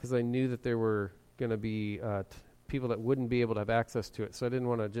because I knew that there were going to be people that wouldn't be able to have access to it. So I didn't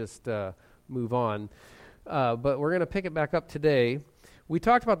want to just move on. But we're going to pick it back up today. We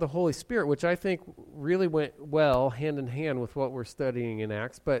talked about the Holy Spirit, which I think really went well hand in hand with what we're studying in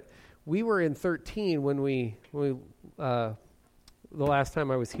Acts. But we were in 13 when we the last time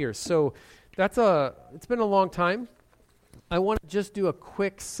I was here. So it's been a long time. I want to just do a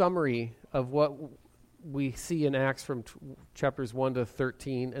quick summary of what we see in Acts from chapters 1 to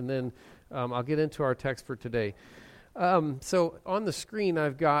 13, and then I'll get into our text for today. So on the screen,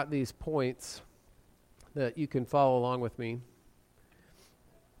 I've got these points that you can follow along with me.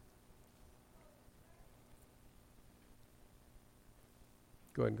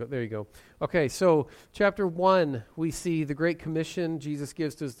 Go ahead and go. There you go. Okay, so chapter 1, we see the Great Commission Jesus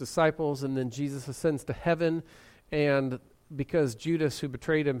gives to his disciples, and then Jesus ascends to heaven, and because Judas, who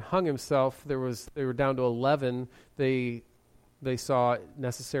betrayed him, hung himself, they were down to 11. They saw it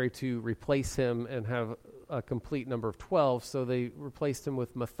necessary to replace him and have a complete number of 12, so they replaced him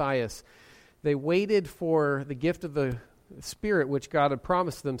with Matthias. They waited for the gift of the Spirit, which God had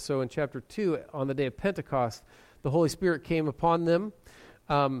promised them. So in chapter 2, on the day of Pentecost, the Holy Spirit came upon them.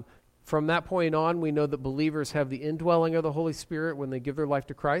 From that point on, we know that believers have the indwelling of the Holy Spirit when they give their life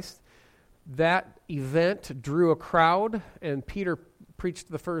to Christ. That event drew a crowd, and Peter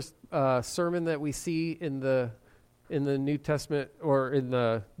preached the first sermon that we see in the New Testament, or in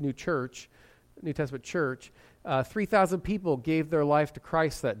the New Testament church. 3,000 people gave their life to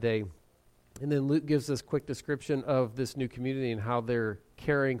Christ that day. And then Luke gives this quick description of this new community and how they're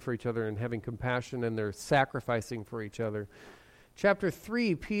caring for each other and having compassion, and they're sacrificing for each other. Chapter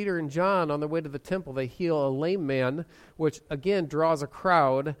 3, Peter and John, on their way to the temple, they heal a lame man, which again draws a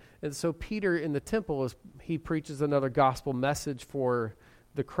crowd. And so Peter in the temple, he preaches another gospel message for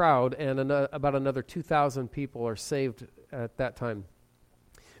the crowd, and about another 2,000 people are saved at that time.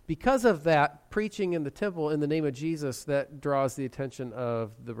 Because of that, preaching in the temple in the name of Jesus, that draws the attention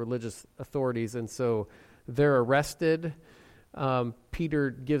of the religious authorities, and so they're arrested. Peter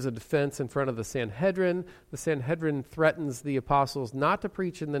gives a defense in front of the Sanhedrin. The Sanhedrin threatens the apostles not to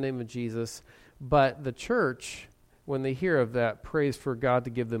preach in the name of Jesus, but the church, when they hear of that, prays for God to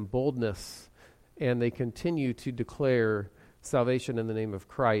give them boldness, and they continue to declare salvation in the name of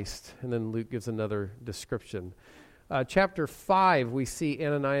Christ. And then Luke gives another description. Chapter 5, we see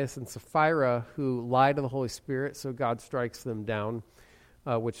Ananias and Sapphira who lie to the Holy Spirit, so God strikes them down,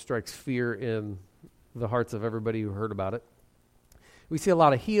 which strikes fear in the hearts of everybody who heard about it. We see a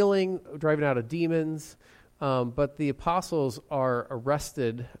lot of healing, driving out of demons, but the apostles are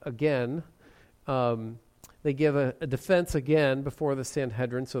arrested again. They give a defense again before the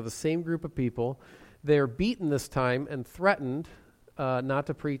Sanhedrin, so the same group of people. They're beaten this time and threatened not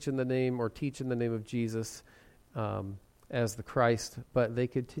to preach in the name or teach in the name of Jesus as the Christ, but they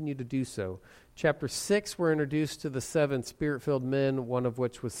continue to do so. Chapter 6, we're introduced to the 7 Spirit-filled men, one of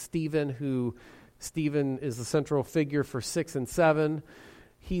which was Stephen, Stephen is the central figure for 6 and 7.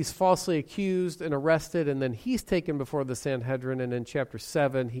 He's falsely accused and arrested, and then he's taken before the Sanhedrin, and in chapter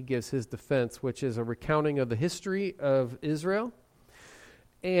 7, he gives his defense, which is a recounting of the history of Israel,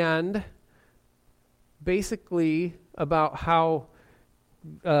 and basically about how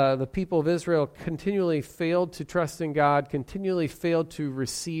the people of Israel continually failed to trust in God, continually failed to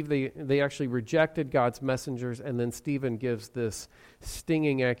receive. They actually rejected God's messengers, and then Stephen gives this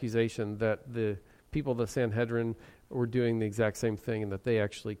stinging accusation that the people of the Sanhedrin were doing the exact same thing and that they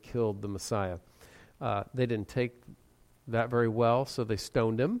actually killed the Messiah. They didn't take that very well, so they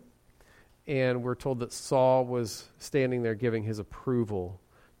stoned him. And we're told that Saul was standing there giving his approval.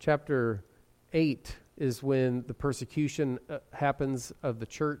 Chapter 8 is when the persecution happens of the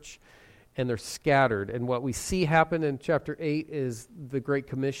church, and they're scattered. And what we see happen in chapter 8 is the Great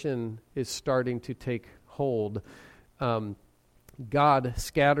Commission is starting to take hold. God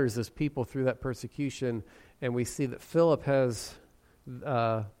scatters his people through that persecution, and we see that Philip has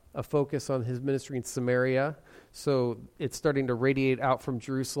a focus on his ministry in Samaria. So it's starting to radiate out from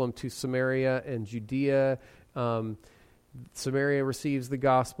Jerusalem to Samaria and Judea. Samaria receives the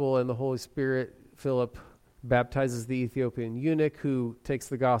gospel and the Holy Spirit. Philip baptizes the Ethiopian eunuch who takes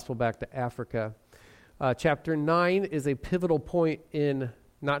the gospel back to Africa. Chapter 9 is a pivotal point in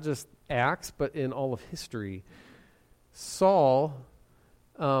not just Acts, but in all of history. Saul,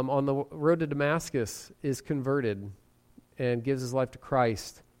 on the road to Damascus, is converted and gives his life to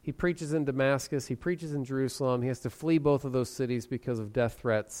Christ. He preaches in Damascus. He preaches in Jerusalem. He has to flee both of those cities because of death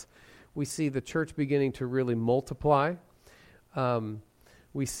threats. We see the church beginning to really multiply.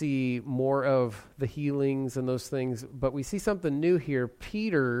 We see more of the healings and those things, but we see something new here.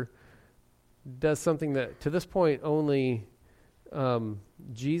 Peter does something that to this point only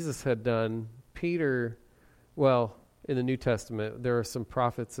Jesus had done, Peter, well, in the New Testament, there are some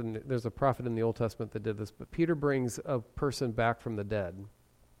prophets, and there's a prophet in the Old Testament that did this, but Peter brings a person back from the dead.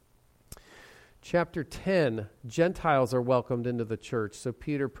 Chapter 10, Gentiles are welcomed into the church. So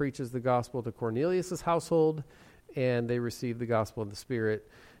Peter preaches the gospel to Cornelius' household, and they receive the gospel of the Spirit.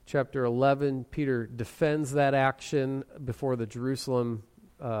 Chapter 11, Peter defends that action before the Jerusalem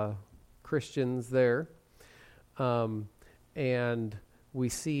Christians there. And we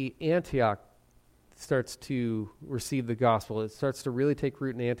see Antioch starts to receive the gospel. It starts to really take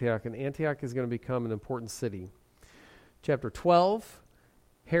root in Antioch, and Antioch is going to become an important city. Chapter 12,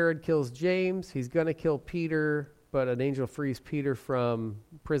 Herod kills James. He's going to kill Peter, but an angel frees Peter from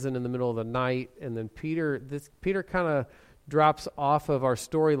prison in the middle of the night. And then Peter kind of drops off of our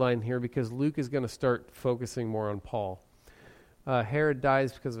storyline here because Luke is going to start focusing more on Paul. Herod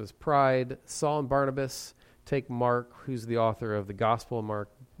dies because of his pride. Saul and Barnabas take Mark, who's the author of the Gospel of Mark,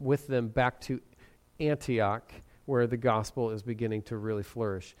 with them back to Antioch, where the gospel is beginning to really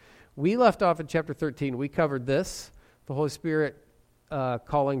flourish. We left off in chapter 13. We covered this, the Holy Spirit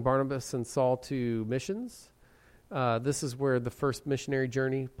calling Barnabas and Saul to missions. This is where the first missionary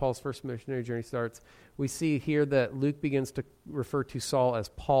journey, Paul's first missionary journey starts. We see here that Luke begins to refer to Saul as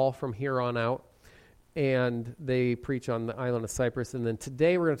Paul from here on out, and they preach on the island of Cyprus. And then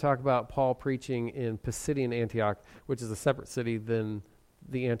today we're going to talk about Paul preaching in Pisidian Antioch, which is a separate city than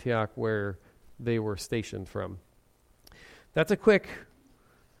the Antioch where they were stationed from. That's a quick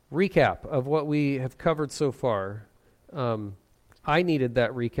recap of what we have covered so far. I needed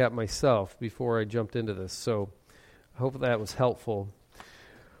that recap myself before I jumped into this, so I hope that was helpful.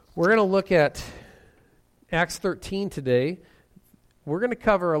 We're going to look at Acts 13 today. We're going to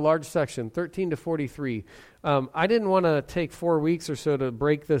cover a large section, 13 to 43. I didn't want to take 4 weeks or so to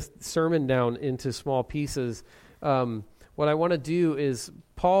break this sermon down into small pieces. What I want to do is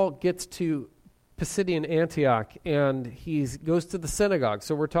Paul gets to Pisidian Antioch, and he goes to the synagogue.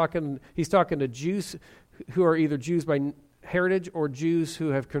 So he's talking to Jews who are either Jews by heritage or Jews who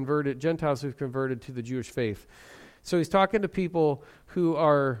have converted, Gentiles who've converted to the Jewish faith. So he's talking to people who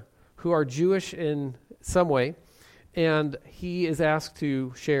are Jewish in some way, and he is asked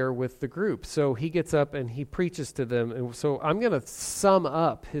to share with the group. So he gets up and he preaches to them. And so I'm going to sum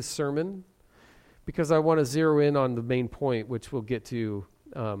up his sermon because I want to zero in on the main point, which we'll get to.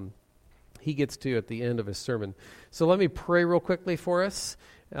 He gets to at the end of his sermon. So let me pray real quickly for us.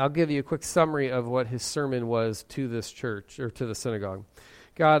 I'll give you a quick summary of what his sermon was to this church, or to the synagogue.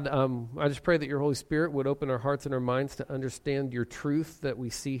 God, I just pray that your Holy Spirit would open our hearts and our minds to understand your truth that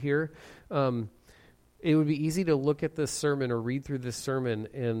we see here. It would be easy to look at this sermon or read through this sermon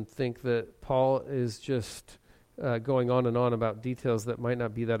and think that Paul is just going on and on about details that might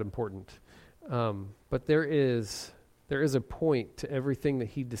not be that important. But there is a point to everything that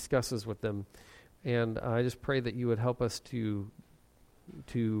he discusses with them. And I just pray that you would help us to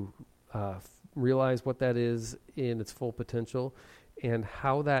realize what that is in its full potential and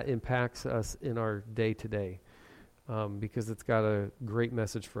how that impacts us in our day-to-day, because it's got a great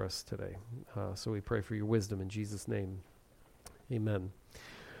message for us today. So we pray for your wisdom in Jesus' name. Amen.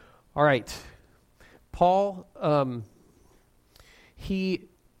 All right. Paul,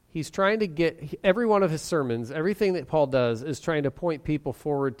 he's trying to get, every one of his sermons, everything that Paul does is trying to point people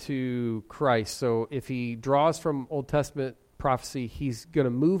forward to Christ. So if he draws from Old Testament prophecy, he's going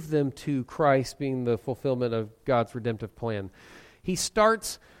to move them to Christ being the fulfillment of God's redemptive plan. He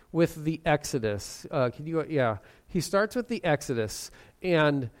starts with the Exodus. He starts with the Exodus,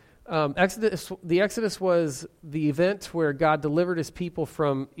 and the Exodus was the event where God delivered his people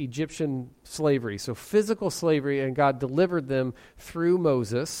from Egyptian slavery, so physical slavery, and God delivered them through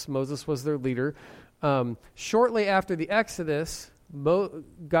Moses. Moses was their leader. Shortly after the Exodus,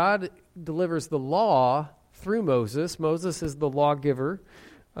 God delivers the law through Moses. Moses is the lawgiver.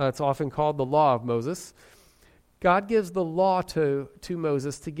 It's often called the law of Moses. God gives the law to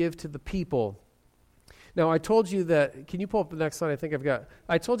Moses to give to the people. Now, I told you that, can you pull up the next slide?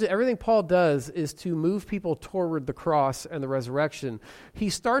 I told you everything Paul does is to move people toward the cross and the resurrection. He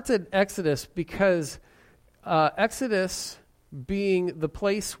starts at Exodus because Exodus being the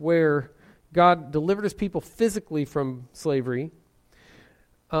place where God delivered his people physically from slavery,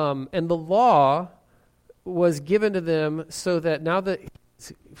 and the law was given to them so that now that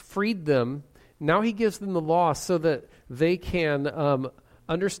he's freed them, now he gives them the law so that they can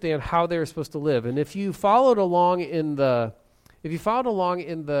understand how they're supposed to live. And if you followed along in the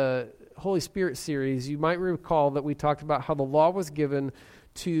Holy Spirit series, you might recall that we talked about how the law was given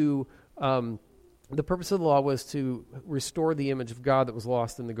to the purpose of the law was to restore the image of God that was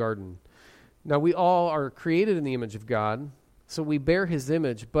lost in the garden. Now we all are created in the image of God, So we bear his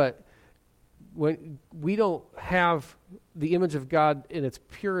image, but when we don't have the image of God in its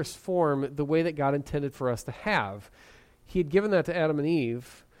purest form, the way that God intended for us to have. He had given that to Adam and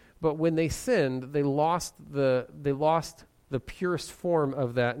Eve, but when they sinned, they lost the purest form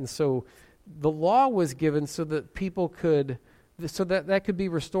of that. And so the law was given so that people could, so that could be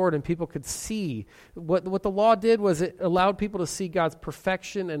restored and people could see. What the law did was it allowed people to see God's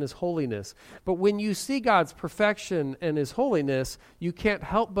perfection and his holiness. But when you see God's perfection and his holiness, you can't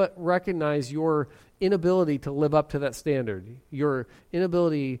help but recognize your inability to live up to that standard, your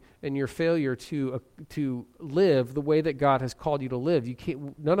inability and your failure to live the way that God has called you to live.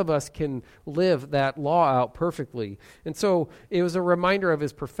 None of us can live that law out perfectly. And so it was a reminder of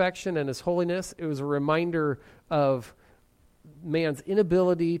his perfection and his holiness. It was a reminder of man's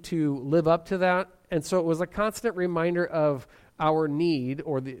inability to live up to that. And so it was a constant reminder of our need,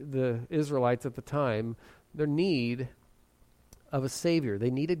 or the Israelites at the time, their need of a Savior.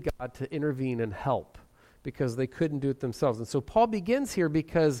 They needed God to intervene and help because they couldn't do it themselves. And so Paul begins here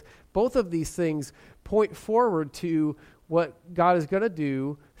because both of these things point forward to what God is going to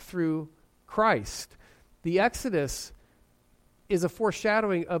do through Christ. The Exodus is a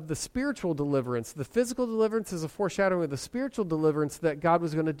foreshadowing of the spiritual deliverance. The physical deliverance is a foreshadowing of the spiritual deliverance that God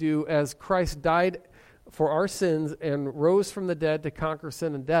was going to do as Christ died for our sins and rose from the dead to conquer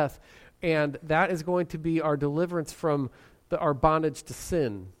sin and death. And that is going to be our deliverance from our bondage to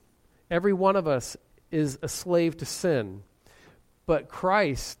sin. Every one of us is a slave to sin. But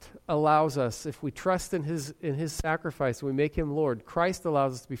Christ allows us, if we trust in his sacrifice and we make him Lord, Christ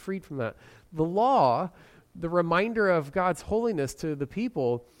allows us to be freed from that. The law, the reminder of God's holiness to the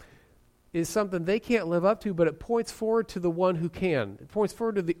people, is something they can't live up to, but it points forward to the one who can. It points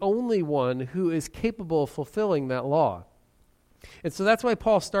forward to the only one who is capable of fulfilling that law. And so that's why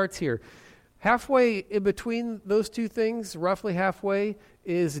Paul starts here. Halfway in between those two things, roughly halfway,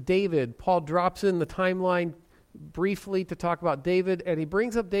 is David. Paul drops in the timeline briefly to talk about David, and he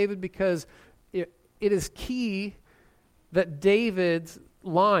brings up David because it is key that David's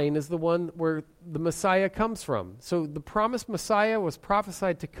line is the one where the Messiah comes from. So the promised Messiah was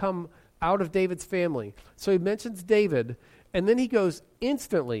prophesied to come out of David's family. So he mentions David, and then he goes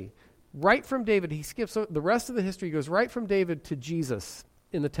instantly, right from David, he skips the rest of the history, goes right from David to Jesus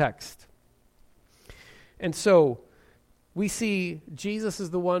in the text. And so we see Jesus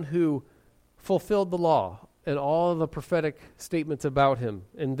is the one who fulfilled the law and all of the prophetic statements about him.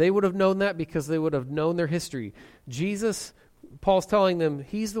 And they would have known that because they would have known their history. Jesus, Paul's telling them,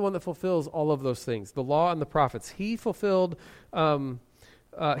 he's the one that fulfills all of those things, the law and the prophets. He fulfilled,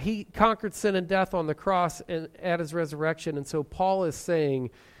 he conquered sin and death on the cross and at his resurrection. And so Paul's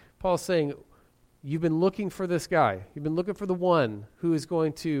saying, you've been looking for this guy. You've been looking for the one who's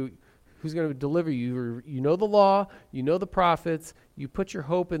going to deliver you. You know the law, you know the prophets, you put your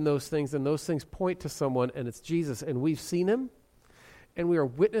hope in those things, and those things point to someone, and it's Jesus. And we've seen him, and we are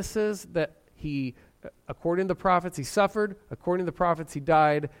witnesses that he, according to the prophets, he suffered, according to the prophets, he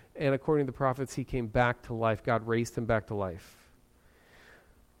died, and according to the prophets, he came back to life. God raised him back to life.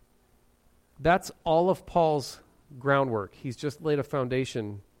 That's all of Paul's groundwork. He's just laid a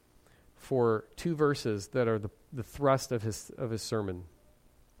foundation for 2 verses that are the thrust of his sermon.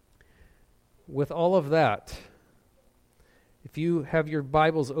 With all of that, if you have your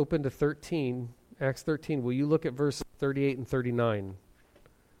Bibles open to Acts 13, will you look at verses 38 and 39?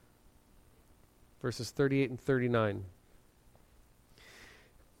 Verses 38 and 39.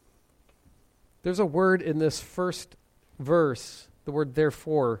 There's a word in this first verse, the word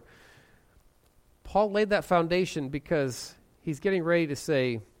therefore. Paul laid that foundation because he's getting ready to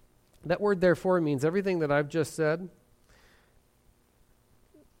say, that word therefore means everything that I've just said.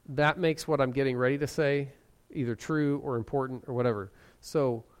 That makes what I'm getting ready to say either true or important or whatever.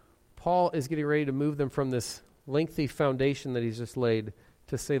 So Paul is getting ready to move them from this lengthy foundation that he's just laid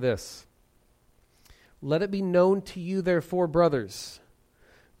to say this. Let it be known to you, therefore, brothers,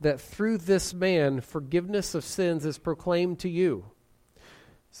 that through this man forgiveness of sins is proclaimed to you.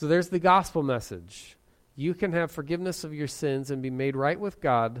 So there's the gospel message. You can have forgiveness of your sins and be made right with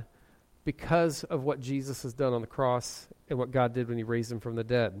God because of what Jesus has done on the cross and what God did when he raised him from the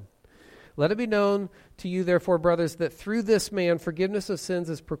dead. Let it be known to you, therefore, brothers, that through this man forgiveness of sins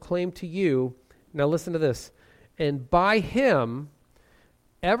is proclaimed to you. Now listen to this. And by him,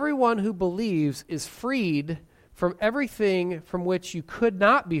 everyone who believes is freed from everything from which you could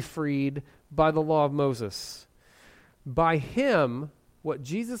not be freed by the law of Moses. By him, what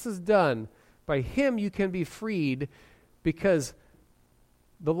Jesus has done, by him you can be freed because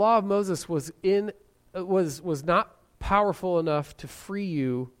the law of Moses was not powerful enough to free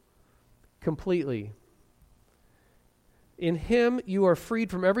you completely. In him you are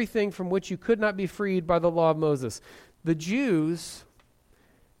freed from everything from which you could not be freed by the law of Moses. The Jews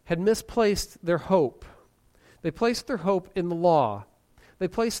had misplaced their hope. They placed their hope in the law. They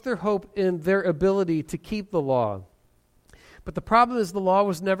placed their hope in their ability to keep the law. But the problem is the law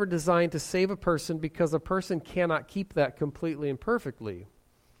was never designed to save a person because a person cannot keep that completely and perfectly.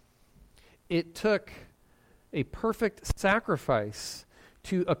 It took a perfect sacrifice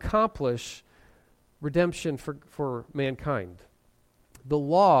to accomplish redemption for mankind. The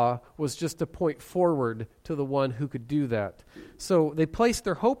law was just a point forward to the one who could do that. So they placed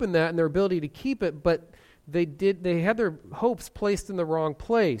their hope in that and their ability to keep it, but they had their hopes placed in the wrong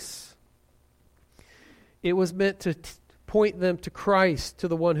place. It was meant to point them to Christ, to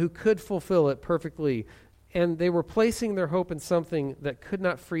the one who could fulfill it perfectly. And they were placing their hope in something that could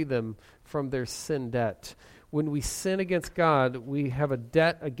not free them from their sin debt. When we sin against God, we have a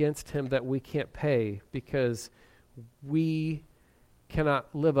debt against him that we can't pay because we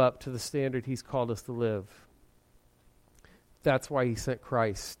cannot live up to the standard he's called us to live. That's why he sent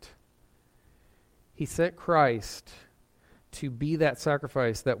Christ. He sent Christ to be that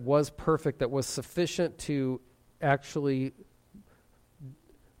sacrifice that was perfect, that was sufficient to actually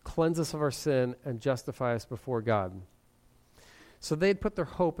cleanse us of our sin and justify us before God. So they'd put their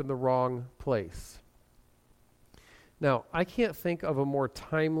hope in the wrong place. Now, I can't think of a more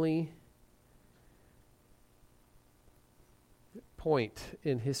timely point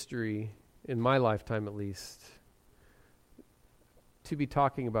in history, in my lifetime at least, to be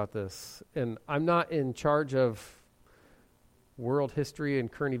talking about this. And I'm not in charge of world history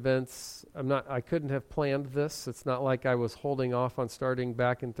and current events. I couldn't have planned this. It's not like I was holding off on starting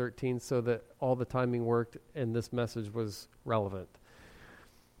back in 13 so that all the timing worked and this message was relevant.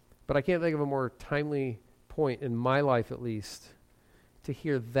 But I can't think of a more timely point in my life, at least, to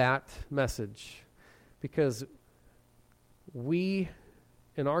hear that message, because we,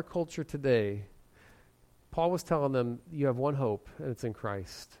 in our culture today, Paul was telling them, you have one hope, and it's in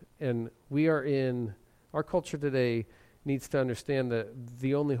Christ. And our culture today needs to understand that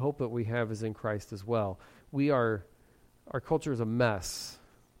the only hope that we have is in Christ as well. Our culture is a mess.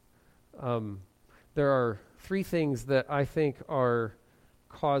 There are three things that I think are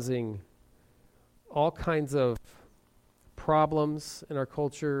causing all kinds of problems in our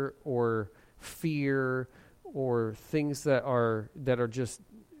culture, or fear, or things that are just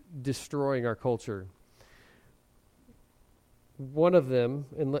destroying our culture. One of them,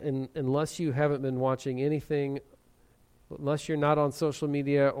 unless you haven't been watching anything, unless you're not on social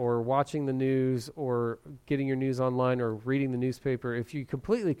media or watching the news or getting your news online or reading the newspaper, if you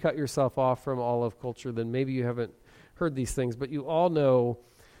completely cut yourself off from all of culture, then maybe you haven't heard these things. But you all know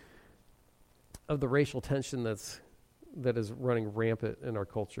of the racial tension that is running rampant in our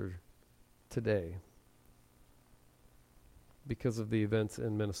culture today because of the events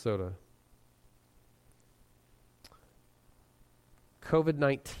in Minnesota.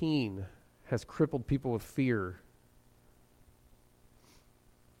 COVID-19 has crippled people with fear.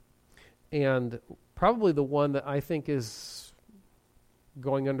 And probably the one that I think is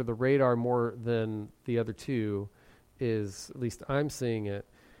going under the radar more than the other two is, at least I'm seeing it,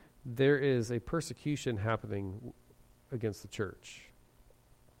 there is a persecution happening against the church.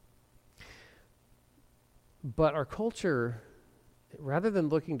 But our culture, rather than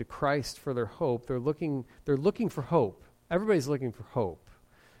looking to Christ for their hope, they're looking for hope. Everybody's looking for hope.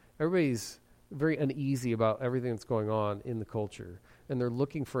 Everybody's very uneasy about everything that's going on in the culture, and they're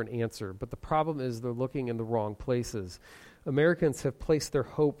looking for an answer. But the problem is they're looking in the wrong places. Americans have placed their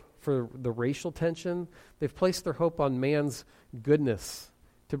hope for the racial tension. They've placed their hope on man's goodness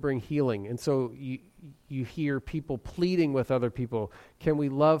to bring healing. And so you hear people pleading with other people. Can we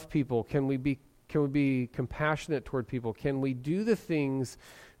love people? Can we be compassionate toward people? Can we do the things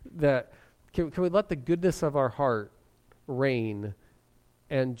that, can we let the goodness of our heart reign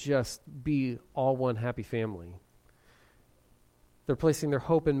and just be all one happy family? They're placing their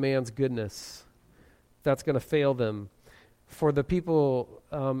hope in man's goodness. That's going to fail them. For the people,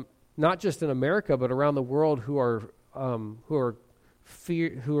 not just in America, but around the world who are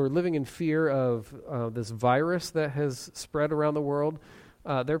living in fear of this virus that has spread around the world,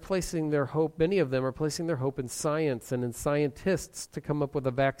 they're placing their hope, many of them are placing their hope in science and in scientists to come up with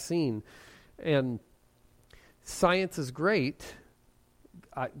a vaccine. And science is great.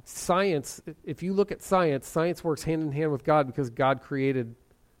 Science, if you look at science works hand in hand with God because God created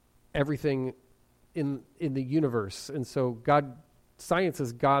everything in the universe. And so science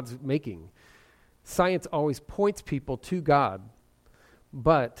is God's making. Science always points people to God.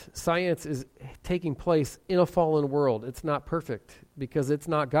 But science is taking place in a fallen world. It's not perfect because it's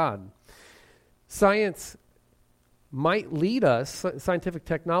not God. Science might lead us, scientific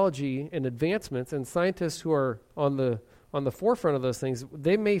technology and advancements, and scientists who are on the forefront of those things,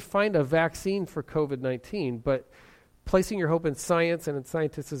 they may find a vaccine for COVID-19, but placing your hope in science and in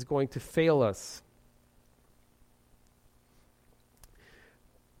scientists is going to fail us.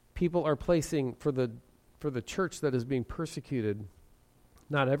 People are placing, for the church that is being persecuted,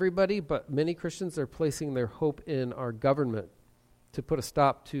 not everybody, but many Christians are placing their hope in our government to put a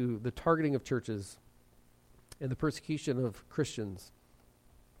stop to the targeting of churches and the persecution of Christians.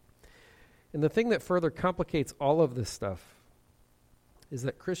 And the thing that further complicates all of this stuff is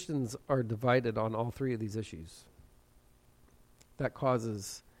that Christians are divided on all three of these issues. That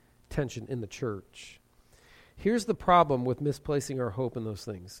causes tension in the church. Here's the problem with misplacing our hope in those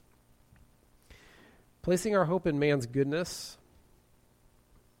things. Placing our hope in man's goodness,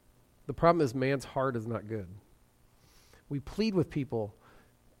 the problem is man's heart is not good. We plead with people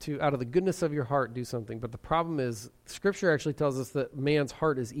to, out of the goodness of your heart, do something. But the problem is, Scripture actually tells us that man's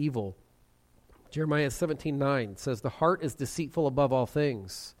heart is evil. Jeremiah 17:9 says, "The heart is deceitful above all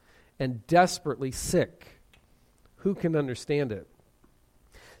things and desperately sick. Who can understand it?"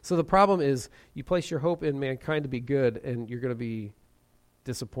 So the problem is, you place your hope in mankind to be good, and you're going to be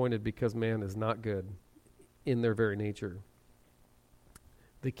disappointed because man is not good in their very nature.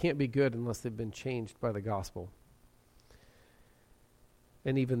 They can't be good unless they've been changed by the gospel.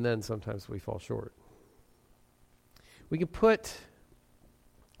 And even then, sometimes we fall short. We can put,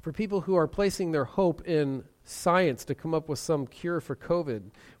 for people who are placing their hope in science to come up with some cure for COVID,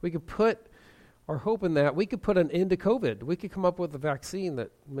 we could put our hope in that. We could put an end to COVID. We could come up with a vaccine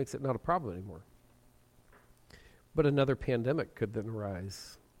that makes it not a problem anymore. But another pandemic could then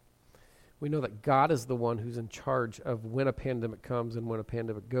arise. We know that God is the one who's in charge of when a pandemic comes and when a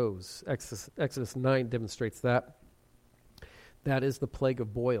pandemic goes. Exodus 9 demonstrates that. That is the plague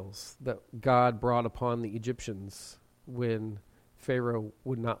of boils that God brought upon the Egyptians when Pharaoh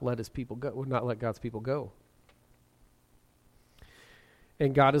would not let his people go, would not let God's people go.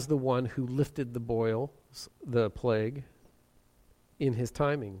 And God is the one who lifted the boils, the plague, in his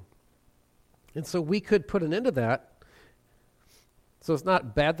timing. And so we could put an end to that. So it's not a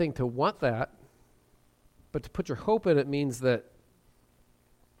bad thing to want that, but to put your hope in it means that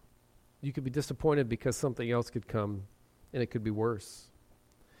you could be disappointed because something else could come and it could be worse.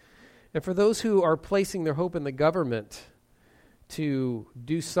 And for those who are placing their hope in the government to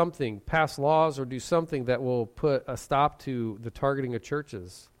do something, pass laws or do something that will put a stop to the targeting of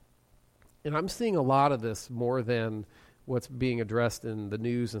churches, and I'm seeing a lot of this more than what's being addressed in the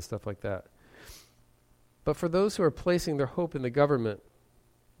news and stuff like that. But for those who are placing their hope in the government,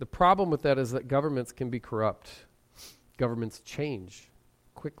 the problem with that is that governments can be corrupt. Governments change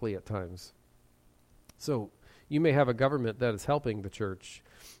quickly at times. So you may have a government that is helping the church,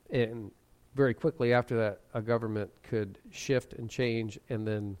 and very quickly after that, a government could shift and change, and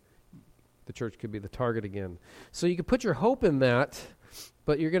then the church could be the target again. So you could put your hope in that,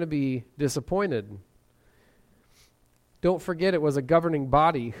 but you're going to be disappointed. Don't forget it was a governing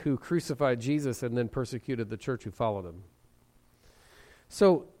body who crucified Jesus and then persecuted the church who followed him.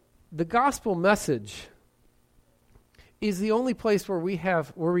 So the gospel message is the only place where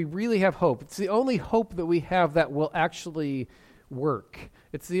we really have hope. It's the only hope that we have that will actually work.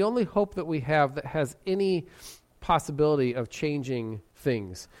 It's the only hope that we have that has any possibility of changing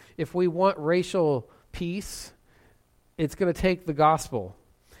things. If we want racial peace, it's going to take the gospel.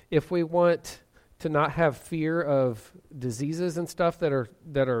 If we want to not have fear of diseases and stuff that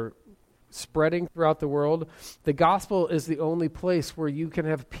are spreading throughout the world, the gospel is the only place where you can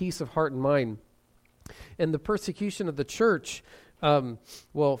have peace of heart and mind. And the persecution of the church,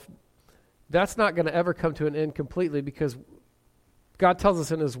 that's not going to ever come to an end completely, because God tells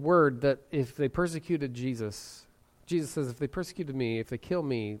us in his word that if they persecuted Jesus says, if they persecuted me, if they kill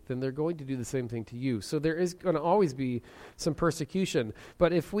me, then they're going to do the same thing to you. So there is going to always be some persecution.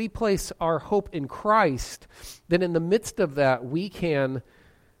 But if we place our hope in Christ, then in the midst of that, we can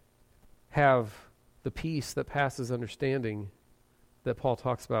have the peace that passes understanding that Paul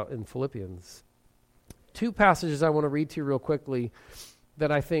talks about in Philippians. Two passages I want to read to you real quickly that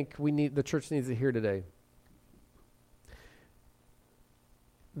I think the church needs to hear today.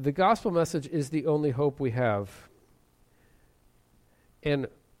 The gospel message is the only hope we have. And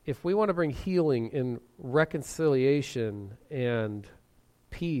if we want to bring healing and reconciliation and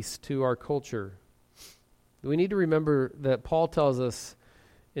peace to our culture, we need to remember that Paul tells us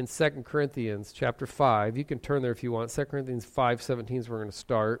in 2 Corinthians chapter 5, you can turn there if you want, 2 Corinthians 5:17 is where we're going to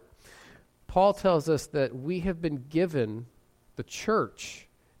start. Paul tells us that we have been given, the church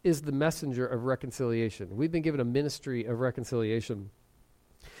is the messenger of reconciliation. We've been given a ministry of reconciliation.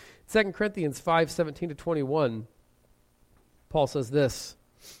 2 Corinthians 5:17 to 21, Paul says this,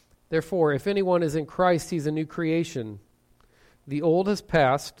 "Therefore, if anyone is in Christ, he's a new creation. The old has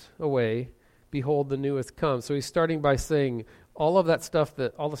passed away. Behold, the new has come." So he's starting by saying all the stuff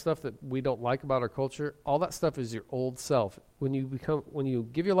that we don't like about our culture, all that stuff is your old self. When you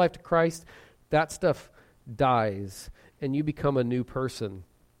give your life to Christ, that stuff dies and you become a new person.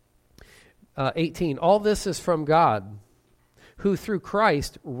 18, all this is from God, who through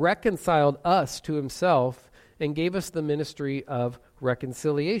Christ reconciled us to himself and gave us the ministry of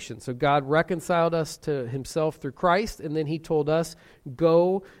reconciliation. So God reconciled us to himself through Christ, and then he told us,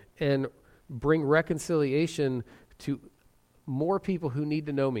 go and bring reconciliation to more people who need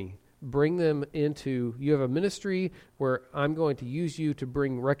to know me. Bring them into, you have a ministry where I'm going to use you to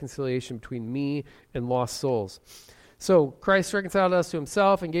bring reconciliation between me and lost souls. So Christ reconciled us to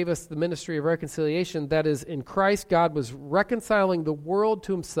himself and gave us the ministry of reconciliation. That is, in Christ, God was reconciling the world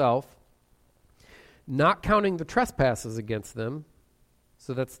to himself, not counting the trespasses against them.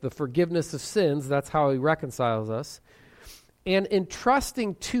 So that's the forgiveness of sins. That's how he reconciles us. And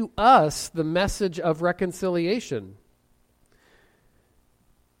entrusting to us the message of reconciliation.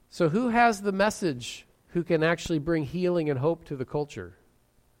 So who has the message who can actually bring healing and hope to the culture?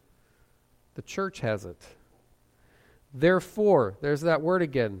 The church has it. Therefore, there's that word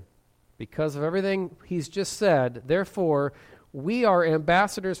again. Because of everything he's just said, therefore, we are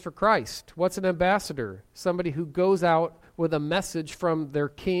ambassadors for Christ. What's an ambassador? Somebody who goes out with a message from their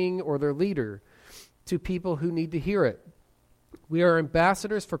king or their leader to people who need to hear it. We are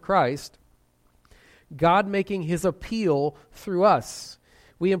ambassadors for Christ, God making his appeal through us.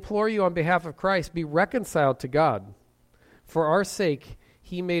 We implore you on behalf of Christ, be reconciled to God. For our sake,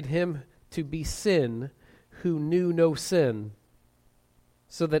 he made him to be sin who knew no sin,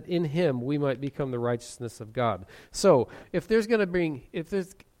 so that in him we might become the righteousness of God. So, if there's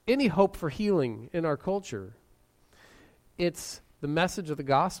any hope for healing in our culture, it's the message of the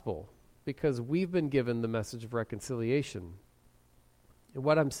gospel, because we've been given the message of reconciliation. And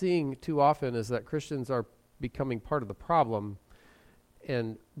what I'm seeing too often is that Christians are becoming part of the problem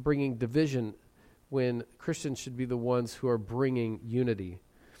and bringing division when Christians should be the ones who are bringing unity.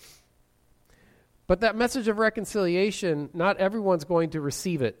 But that message of reconciliation, not everyone's going to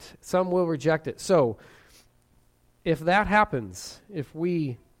receive it. Some will reject it. So, if that happens, if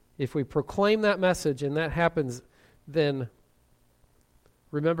we proclaim that message and that happens, then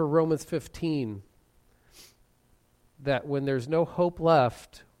remember Romans 15, that when there's no hope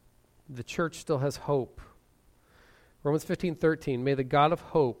left, the church still has hope. Romans 15:13, may the God of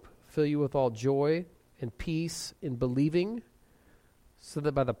hope fill you with all joy and peace in believing, so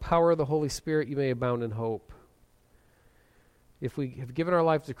that by the power of the Holy Spirit you may abound in hope. If we have given our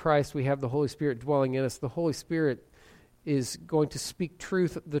life to Christ, we have the Holy Spirit dwelling in us. The Holy Spirit is going to speak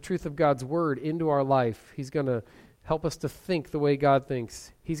the truth of God's word into our life. He's going to help us to think the way God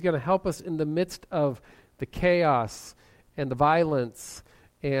thinks. He's going to help us in the midst of the chaos and the violence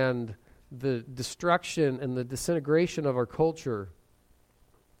and the destruction and the disintegration of our culture.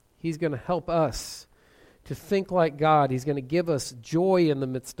 He's going to help us to think like God. He's going to give us joy in the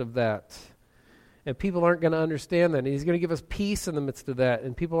midst of that. And people aren't going to understand that. And he's going to give us peace in the midst of that.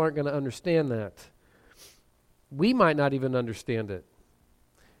 And people aren't going to understand that. We might not even understand it.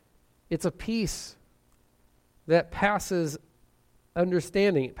 It's a peace that passes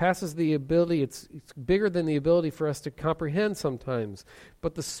understanding. It passes the ability. It's bigger than the ability for us to comprehend sometimes.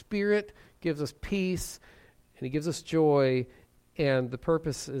 But the Spirit gives us peace, and he gives us joy. And the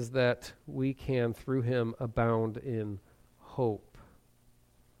purpose is that we can, through him, abound in hope.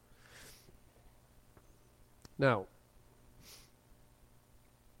 Now,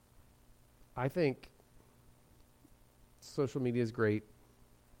 I think social media is great.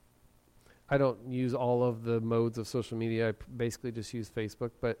 I don't use all of the modes of social media. I basically just use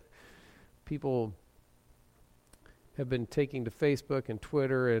Facebook. But people have been taking to Facebook and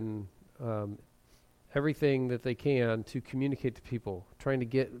Twitter and everything that they can to communicate to people, trying to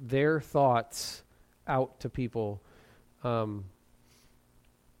get their thoughts out to people. I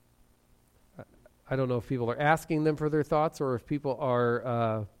don't know if people are asking them for their thoughts or if people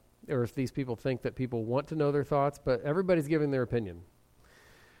are, or if these people think that people want to know their thoughts, but everybody's giving their opinion.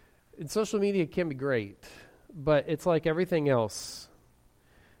 And social media can be great, but it's like everything else.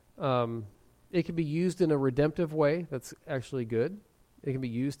 It can be used in a redemptive way that's actually good. It can be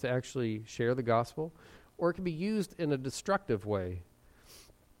used to actually share the gospel, or it can be used in a destructive way.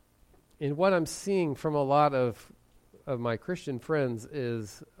 And what I'm seeing from a lot of my Christian friends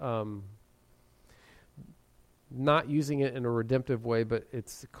is not using it in a redemptive way, but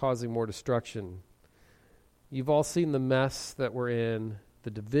it's causing more destruction. You've all seen the mess that we're in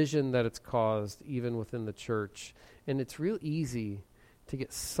the division that it's caused, even within the church. And it's real easy to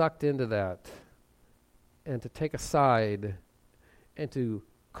get sucked into that and to take a side and to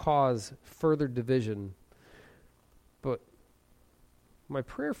cause further division. But my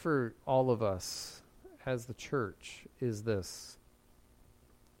prayer for all of us as the church is this.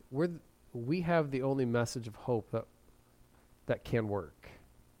 We have the only message of hope that can work.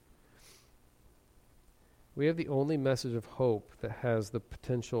 We have the only message of hope that has the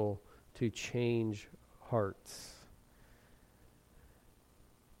potential to change hearts.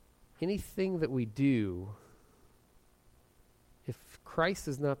 Anything that we do, if Christ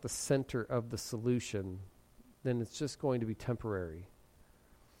is not the center of the solution, then it's just going to be temporary.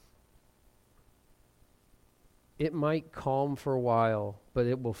 It might calm for a while, but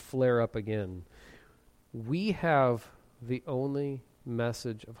it will flare up again. We have the only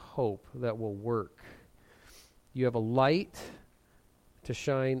message of hope that will work. You have a light to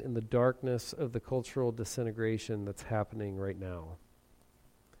shine in the darkness of the cultural disintegration that's happening right now.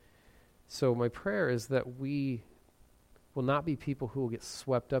 So my prayer is that we will not be people who will get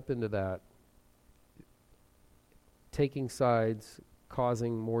swept up into that, taking sides,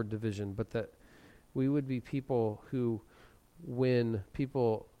 causing more division, but that we would be people who, when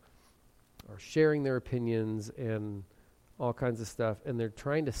people are sharing their opinions and all kinds of stuff, and they're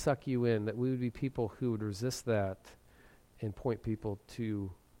trying to suck you in, that we would be people who would resist that and point people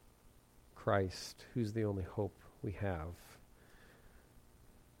to Christ, who's the only hope we have.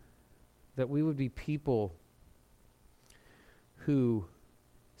 That we would be people who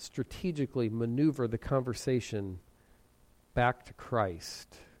strategically maneuver the conversation back to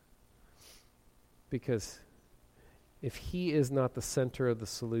Christ. Because if he is not the center of the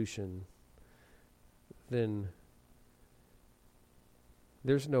solution, then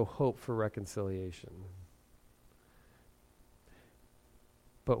there's no hope for reconciliation.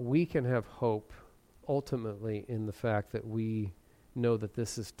 But we can have hope ultimately in the fact that we know that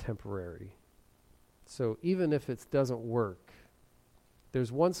this is temporary. So even if it doesn't work,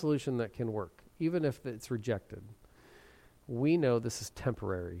 there's one solution that can work, even if it's rejected. We know this is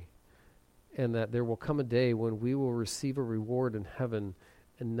temporary, and that there will come a day when we will receive a reward in heaven,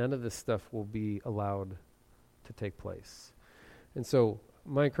 and none of this stuff will be allowed to take place. And so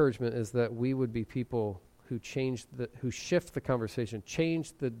my encouragement is that we would be people who shift the conversation,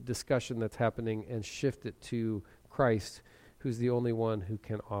 change the discussion that's happening, and shift it to Christ, who's the only one who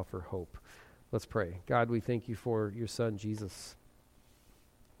can offer hope. Let's pray. God, we thank you for your son, Jesus.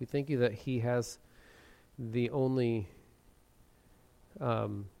 We thank you that he has the only,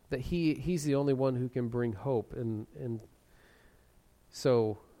 that he's the only one who can bring hope. And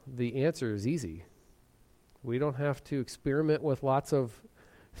so the answer is easy. We don't have to experiment with lots of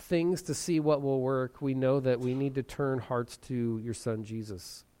things to see what will work. We know that we need to turn hearts to your son,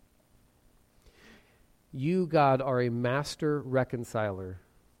 Jesus. You, God, are a master reconciler.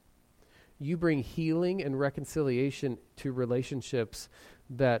 You bring healing and reconciliation to relationships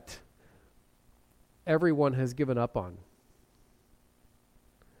that everyone has given up on.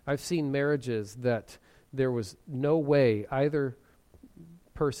 I've seen marriages that there was no way either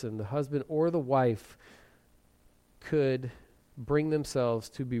person, the husband or the wife, could bring themselves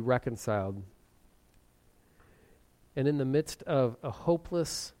to be reconciled. And in the midst of a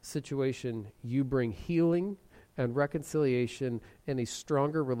hopeless situation, you bring healing and reconciliation and a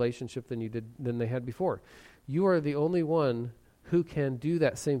stronger relationship than they had before. You are the only one who can do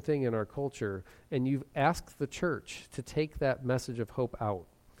that same thing in our culture, and you've asked the church to take that message of hope out.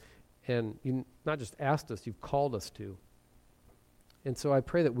 And you not just asked us, you've called us to. And so I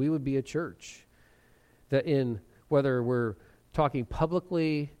pray that we would be a church that whether we're talking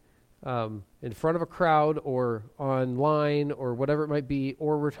publicly in front of a crowd or online or whatever it might be,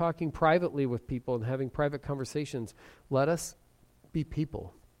 or we're talking privately with people and having private conversations, let us be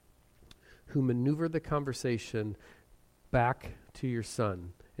people who maneuver the conversation back to your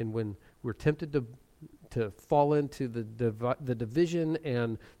son. And when we're tempted to fall into the division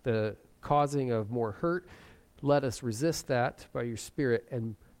and the causing of more hurt, let us resist that by your Spirit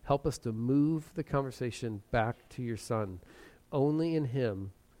and help us to move the conversation back to your son. Only in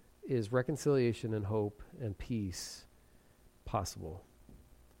him is reconciliation and hope and peace possible.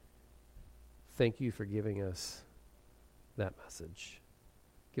 Thank you for giving us that message.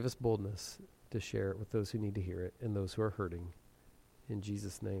 Give us boldness to share it with those who need to hear it and those who are hurting. In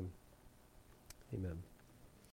Jesus' name, amen.